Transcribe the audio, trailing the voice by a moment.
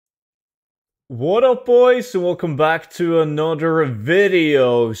What up, boys, and welcome back to another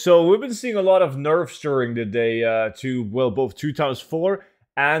video. So we've been seeing a lot of nerfs during the day to, well, both 2x4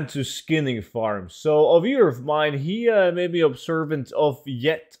 and to skinning farms. So a viewer of mine, he made me observant of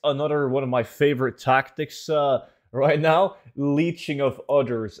yet another one of my favorite tactics right now, leeching of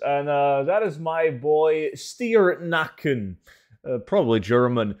others. And that is my boy Studen, probably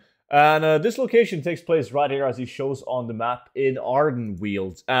German. And this location takes place right here as he shows on the map in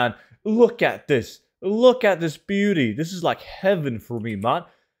Ardenweald. And look at this. Look at this beauty. This is like heaven for me, man.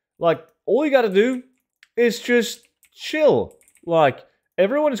 Like, all you gotta do is just chill. Like,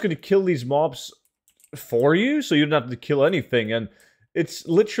 everyone is gonna kill these mobs for you, so you don't have to kill anything. And it's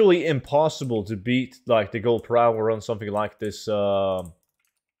literally impossible to beat, like, the gold per hour on something like this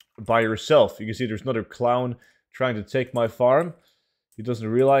by yourself. You can see there's another clown trying to take my farm. He doesn't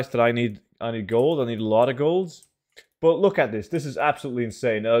realize that I need gold. I need a lot of gold. But look at this. This is absolutely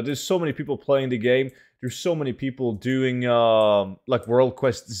insane. There's so many people playing the game. There's so many people doing like world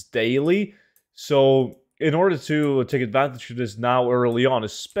quests daily. So in order to take advantage of this now early on,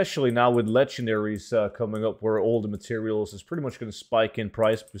 especially now with legendaries coming up where all the materials is pretty much going to spike in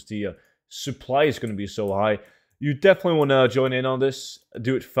price because the supply is going to be so high, you definitely want to join in on this.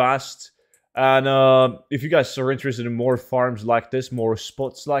 Do it fast. And if you guys are interested in more farms like this, more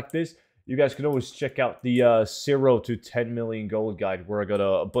spots like this, you guys can always check out the 0 to 10 million gold guide, where I got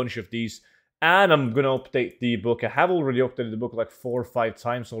a bunch of these. And I'm going to update the book. I have already updated the book like 4 or 5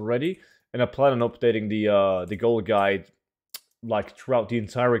 times already. And I plan on updating the gold guide like throughout the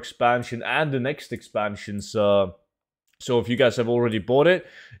entire expansion and the next expansions. So if you guys have already bought it,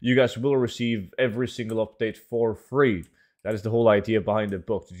 you guys will receive every single update for free. That is the whole idea behind the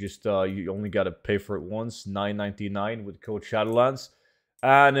book. You just you only gotta pay for it once, $9.99 with code Shadowlands,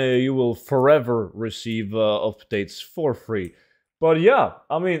 and you will forever receive updates for free. But yeah,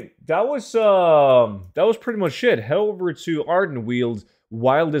 I mean that was pretty much it. Head over to Ardenweald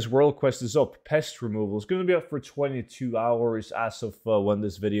while this world quest is up. Pest removal is going to be up for 22 hours as of when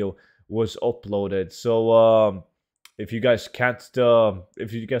this video was uploaded. So if you guys can't,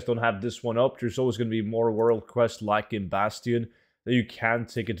 if you guys don't have this one up, there's always going to be more world quests like in Bastion that you can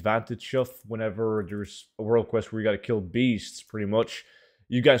take advantage of whenever there's a world quest where you got to kill beasts, pretty much.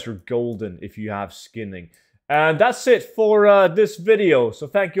 You guys are golden if you have skinning. And that's it for this video. So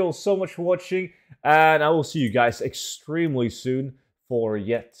thank you all so much for watching, and I will see you guys extremely soon for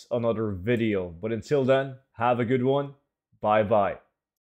yet another video. But until then, have a good one. Bye-bye.